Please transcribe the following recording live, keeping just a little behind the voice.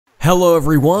Hello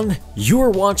everyone, you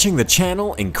are watching the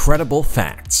channel Incredible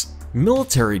Facts.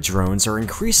 Military drones are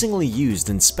increasingly used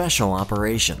in special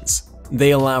operations. They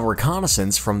allow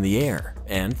reconnaissance from the air,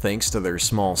 and thanks to their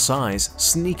small size,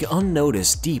 sneak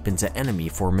unnoticed deep into enemy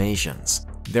formations.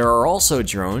 There are also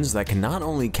drones that can not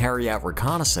only carry out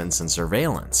reconnaissance and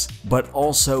surveillance, but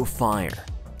also fire.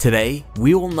 Today,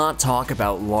 we will not talk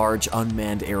about large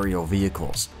unmanned aerial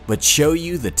vehicles, but show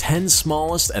you the 10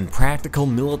 smallest and practical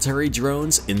military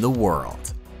drones in the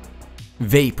world.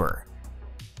 Vapor.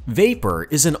 Vapor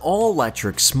is an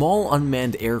all-electric small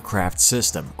unmanned aircraft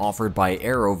system offered by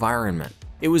AeroVironment.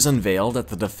 It was unveiled at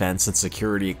the Defense and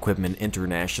Security Equipment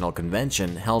International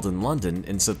Convention held in London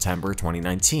in September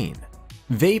 2019.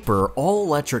 Vapor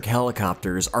all-electric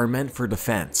helicopters are meant for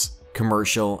defense,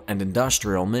 commercial, and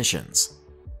industrial missions.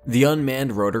 The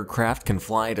unmanned rotorcraft can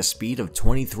fly at a speed of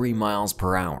 23 miles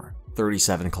per hour,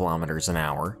 37 kilometers an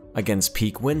hour, against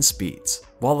peak wind speeds,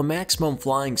 while the maximum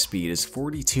flying speed is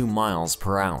 42 miles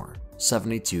per hour,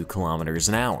 72 kilometers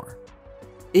an hour.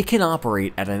 It can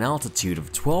operate at an altitude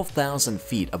of 12,000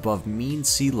 feet above mean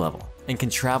sea level and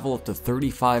can travel up to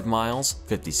 35 miles,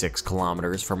 56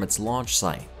 kilometers from its launch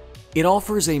site. It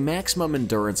offers a maximum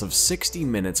endurance of 60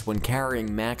 minutes when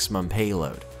carrying maximum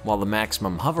payload, while the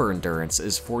maximum hover endurance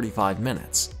is 45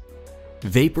 minutes.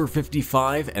 Vapor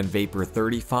 55 and Vapor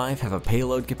 35 have a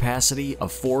payload capacity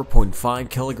of 4.5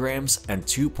 kilograms and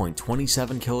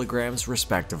 2.27 kilograms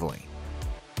respectively.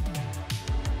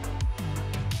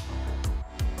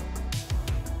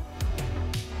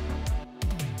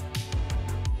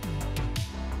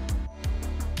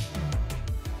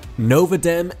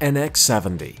 Novidem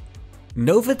NX-70.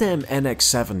 Novidem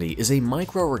NX-70 is a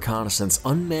micro-reconnaissance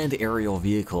unmanned aerial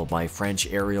vehicle by French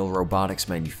aerial robotics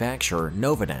manufacturer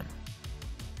Novidem.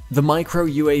 The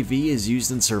micro-UAV is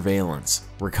used in surveillance,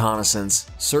 reconnaissance,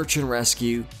 search and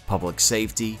rescue, public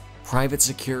safety, private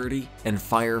security, and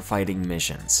firefighting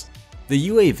missions. The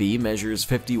UAV measures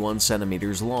 51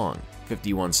 centimeters long,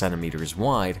 51 centimeters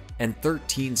wide, and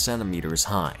 13 centimeters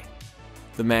high.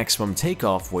 The maximum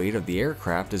takeoff weight of the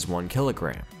aircraft is 1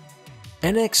 kilogram.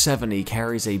 NX-70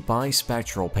 carries a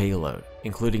bispectral payload,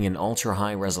 including an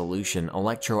ultra-high-resolution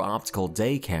electro-optical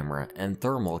day camera and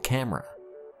thermal camera.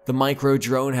 The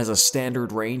micro-drone has a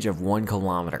standard range of 1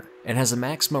 kilometer and has a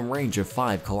maximum range of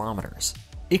 5 kilometers.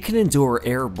 It can endure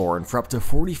airborne for up to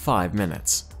 45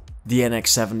 minutes. The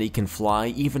NX-70 can fly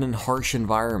even in harsh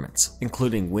environments,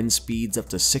 including wind speeds up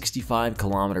to 65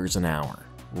 kilometers an hour,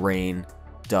 rain,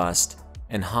 dust,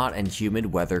 and hot and humid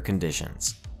weather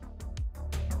conditions.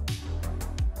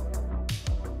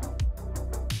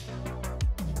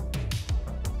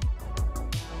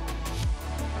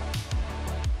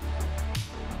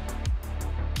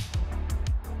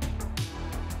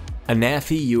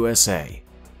 ANFA USA.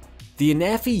 The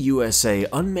ANFA USA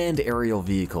unmanned aerial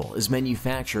vehicle is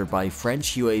manufactured by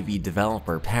French UAV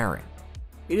developer Parent.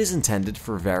 It is intended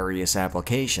for various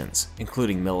applications,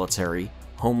 including military,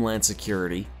 homeland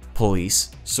security,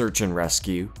 police, search and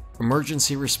rescue,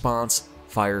 emergency response,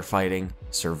 firefighting,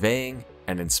 surveying,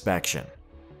 and inspection.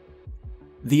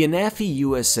 The ANFA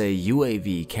USA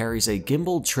UAV carries a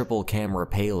gimbaled triple camera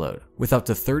payload with up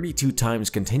to 32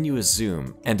 times continuous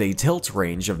zoom and a tilt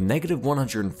range of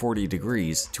 -140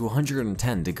 degrees to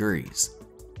 110 degrees.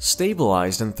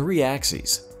 Stabilized in 3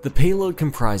 axes, the payload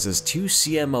comprises 2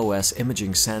 CMOS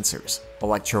imaging sensors,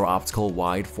 electro-optical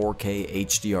wide 4K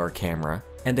HDR camera,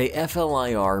 and a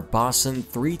FLIR Boson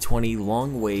 320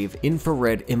 long-wave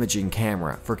infrared imaging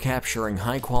camera for capturing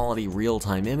high-quality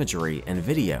real-time imagery and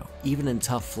video, even in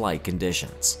tough flight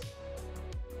conditions.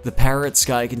 The Parrot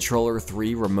Sky Controller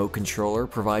 3 remote controller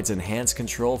provides enhanced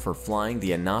control for flying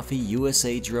the ANFA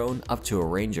USA drone up to a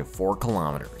range of 4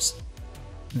 kilometers.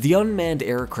 The unmanned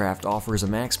aircraft offers a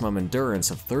maximum endurance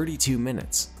of 32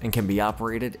 minutes and can be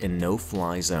operated in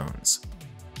no-fly zones.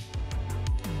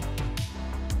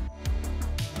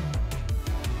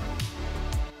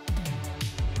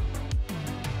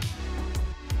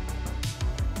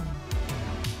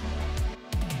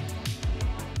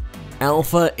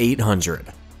 ANFA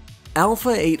 800.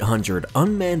 ANFA 800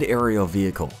 unmanned aerial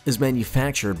vehicle is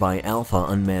manufactured by ANFA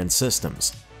Unmanned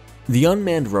Systems. The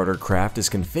unmanned rotorcraft is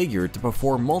configured to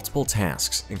perform multiple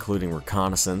tasks, including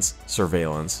reconnaissance,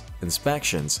 surveillance,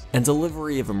 inspections, and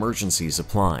delivery of emergency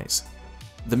supplies.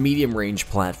 The medium-range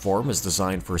platform is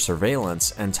designed for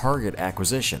surveillance and target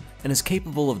acquisition and is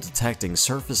capable of detecting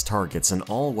surface targets in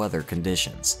all weather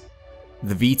conditions.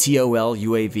 The VTOL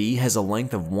UAV has a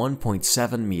length of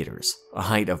 1.7 meters, a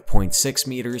height of 0.6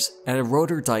 meters, and a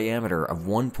rotor diameter of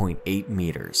 1.8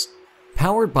 meters.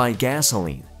 Powered by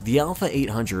gasoline, the ANFA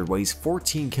 800 weighs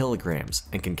 14 kilograms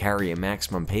and can carry a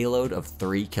maximum payload of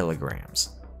 3 kilograms.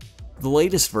 The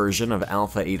latest version of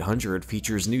ANFA 800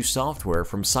 features new software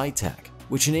from SciTech,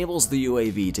 which enables the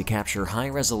UAV to capture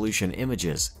high-resolution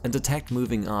images and detect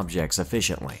moving objects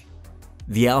efficiently.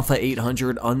 The ANFA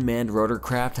 800 unmanned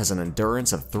rotorcraft has an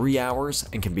endurance of 3 hours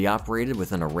and can be operated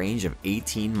within a range of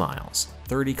 18 miles,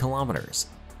 30 kilometers.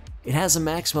 It has a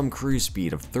maximum cruise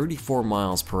speed of 34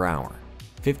 miles per hour,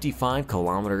 55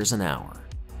 kilometers an hour.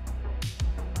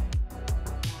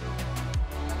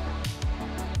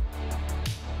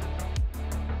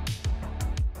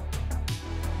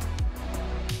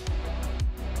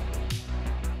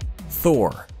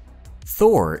 Thor.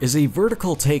 Thor is a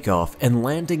vertical takeoff and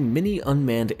landing mini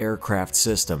unmanned aircraft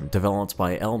system developed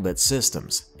by Elbit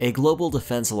Systems, a global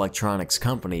defense electronics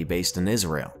company based in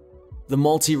Israel. The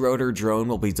multi-rotor drone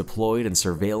will be deployed in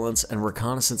surveillance and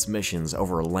reconnaissance missions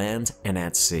over land and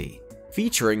at sea.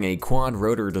 Featuring a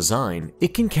quad-rotor design,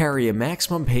 it can carry a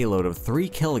maximum payload of 3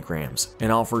 kilograms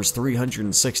and offers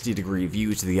 360-degree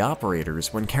view to the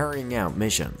operators when carrying out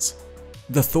missions.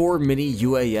 The Thor Mini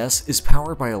UAS is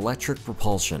powered by electric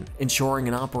propulsion, ensuring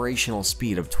an operational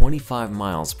speed of 25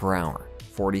 miles per hour,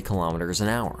 40 kilometers an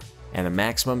hour, and a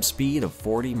maximum speed of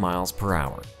 40 miles per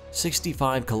hour,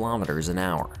 65 kilometers an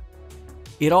hour.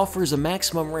 It offers a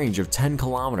maximum range of 10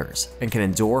 kilometers and can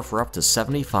endure for up to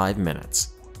 75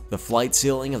 minutes. The flight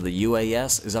ceiling of the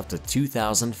UAS is up to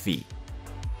 2,000 feet.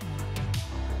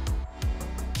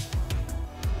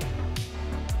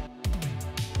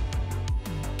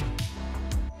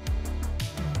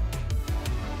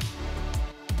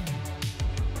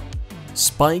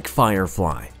 Spike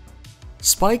Firefly.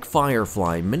 Spike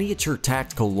Firefly Miniature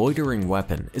Tactical Loitering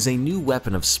Weapon is a new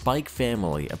weapon of Spike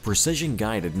family of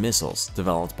precision-guided missiles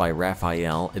developed by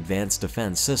Rafael Advanced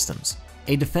Defense Systems,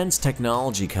 a defense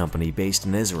technology company based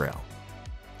in Israel.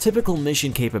 Typical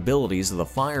mission capabilities of the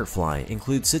Firefly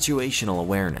include situational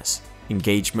awareness,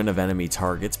 engagement of enemy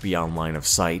targets beyond line of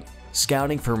sight,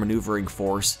 scouting for maneuvering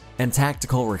force, and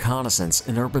tactical reconnaissance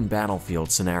in urban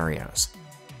battlefield scenarios.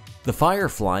 The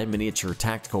Firefly Miniature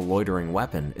Tactical Loitering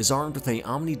Weapon is armed with a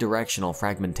omnidirectional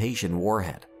fragmentation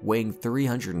warhead, weighing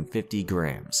 350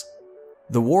 grams.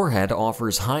 The warhead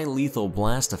offers high lethal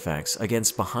blast effects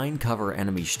against behind-cover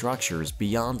enemy structures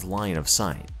beyond line of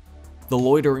sight. The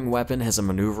loitering weapon has a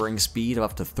maneuvering speed of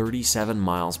up to 37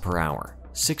 miles per hour,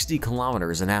 60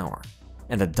 kilometers an hour,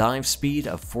 and a dive speed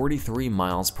of 43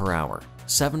 miles per hour,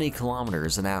 70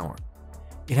 kilometers an hour.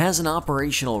 It has an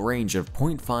operational range of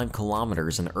 0.5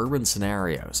 kilometers in urban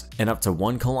scenarios and up to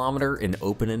 1 kilometer in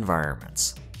open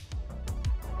environments.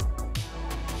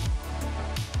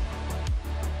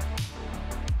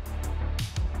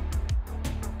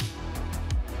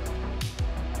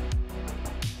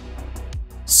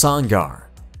 SKANDAR.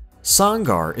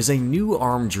 SKANDAR is a new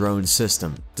armed drone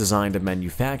system designed and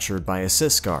manufactured by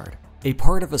AssistGuard, a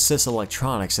part of Assist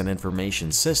Electronics and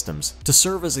Information Systems, to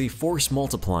serve as a force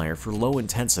multiplier for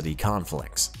low-intensity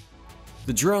conflicts.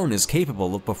 The drone is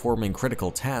capable of performing critical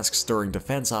tasks during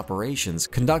defense operations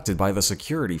conducted by the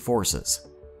security forces.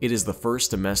 It is the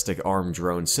first domestic armed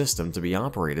drone system to be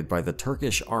operated by the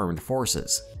Turkish Armed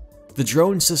Forces. The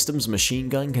drone system's machine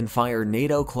gun can fire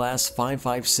NATO-class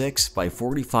 5.56 by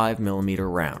 45mm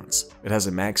rounds. It has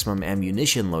a maximum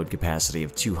ammunition load capacity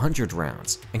of 200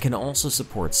 rounds and can also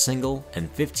support single and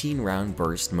 15-round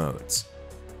burst modes.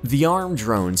 The armed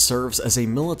drone serves as a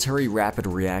military rapid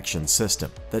reaction system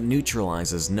that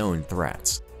neutralizes known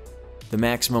threats. The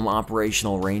maximum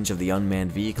operational range of the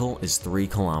unmanned vehicle is 3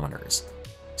 kilometers.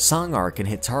 SKANDAR can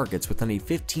hit targets within a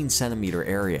 15-centimeter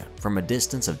area from a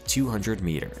distance of 200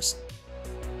 meters.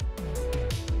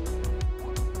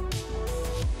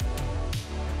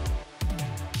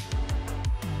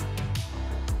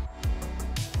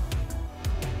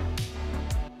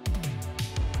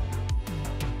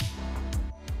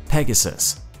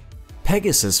 Pegasus.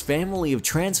 Pegasus family of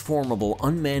transformable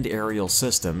unmanned aerial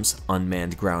systems,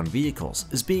 unmanned ground vehicles,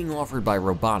 is being offered by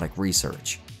Robotic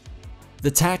Research. The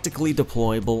tactically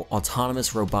deployable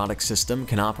autonomous robotic system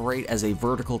can operate as a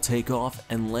vertical takeoff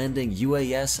and landing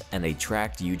UAS and a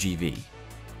tracked UGV.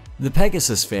 The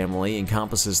Pegasus family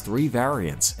encompasses 3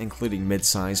 variants, including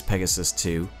mid-size Pegasus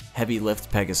 2,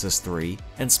 heavy-lift Pegasus 3,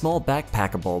 and small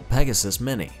backpackable Pegasus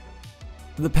Mini.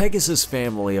 The Pegasus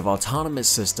family of autonomous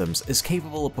systems is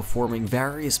capable of performing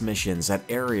various missions at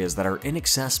areas that are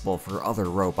inaccessible for other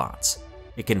robots.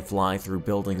 It can fly through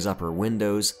buildings' upper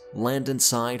windows, land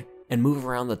inside, and move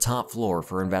around the top floor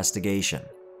for investigation.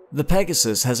 The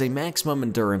Pegasus has a maximum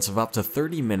endurance of up to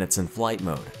 30 minutes in flight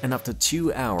mode and up to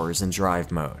 2 hours in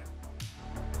drive mode.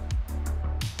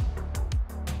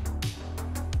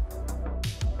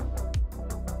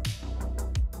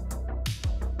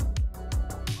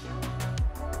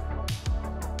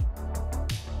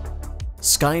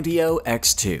 Skydio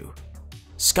X2.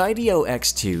 Skydio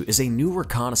X2 is a new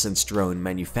reconnaissance drone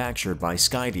manufactured by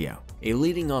Skydio, a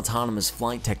leading autonomous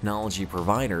flight technology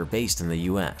provider based in the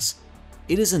US.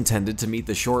 It is intended to meet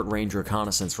the short-range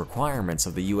reconnaissance requirements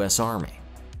of the US Army.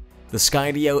 The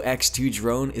Skydio X2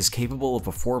 drone is capable of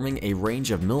performing a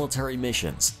range of military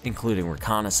missions, including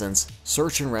reconnaissance,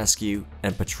 search and rescue,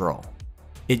 and patrol.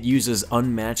 It uses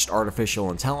unmatched artificial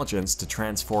intelligence to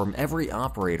transform every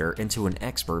operator into an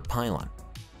expert pilot.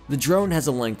 The drone has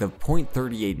a length of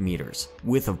 0.38 meters,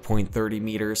 width of 0.30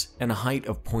 meters, and a height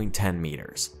of 0.10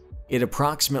 meters. It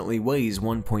approximately weighs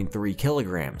 1.3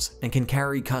 kilograms and can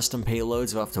carry custom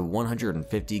payloads of up to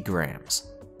 150 grams.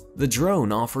 The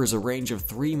drone offers a range of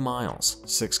 3 miles,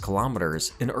 6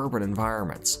 kilometers in urban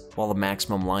environments, while the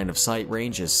maximum line of sight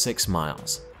range is 6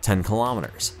 miles, 10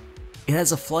 kilometers. It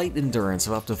has a flight endurance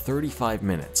of up to 35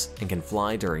 minutes and can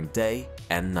fly during day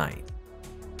and night.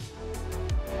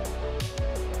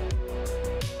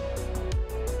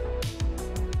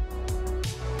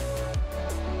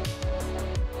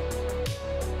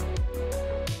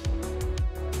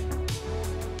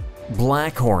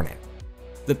 Black Hornet.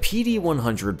 The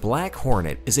PD-100 Black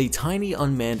Hornet is a tiny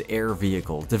unmanned air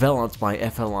vehicle developed by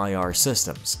FLIR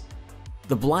Systems.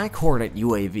 The Black Hornet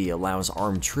UAV allows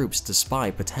armed troops to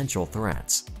spy potential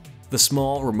threats. The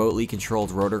small, remotely controlled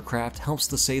rotorcraft helps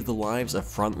to save the lives of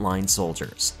frontline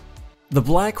soldiers. The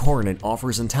Black Hornet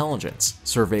offers intelligence,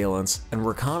 surveillance, and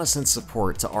reconnaissance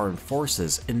support to armed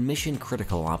forces in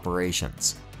mission-critical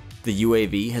operations. The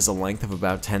UAV has a length of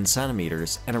about 10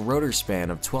 centimeters and a rotor span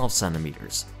of 12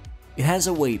 centimeters. It has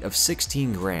a weight of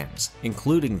 16 grams,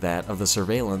 including that of the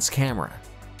surveillance camera.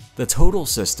 The total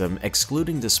system,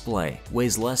 excluding display,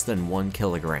 weighs less than 1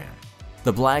 kilogram.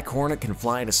 The Black Hornet can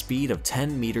fly at a speed of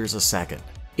 10 meters a second.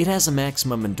 It has a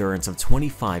maximum endurance of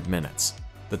 25 minutes.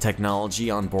 The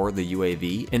technology on board the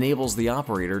UAV enables the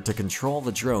operator to control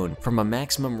the drone from a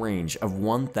maximum range of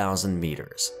 1,000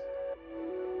 meters.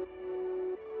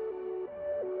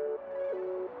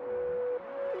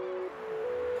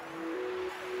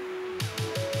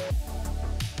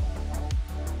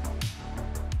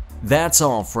 That's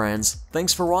all, friends.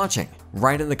 Thanks for watching.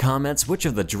 Write in the comments which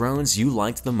of the drones you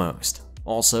liked the most.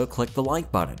 Also, click the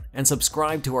like button and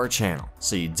subscribe to our channel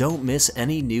so you don't miss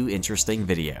any new interesting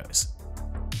videos.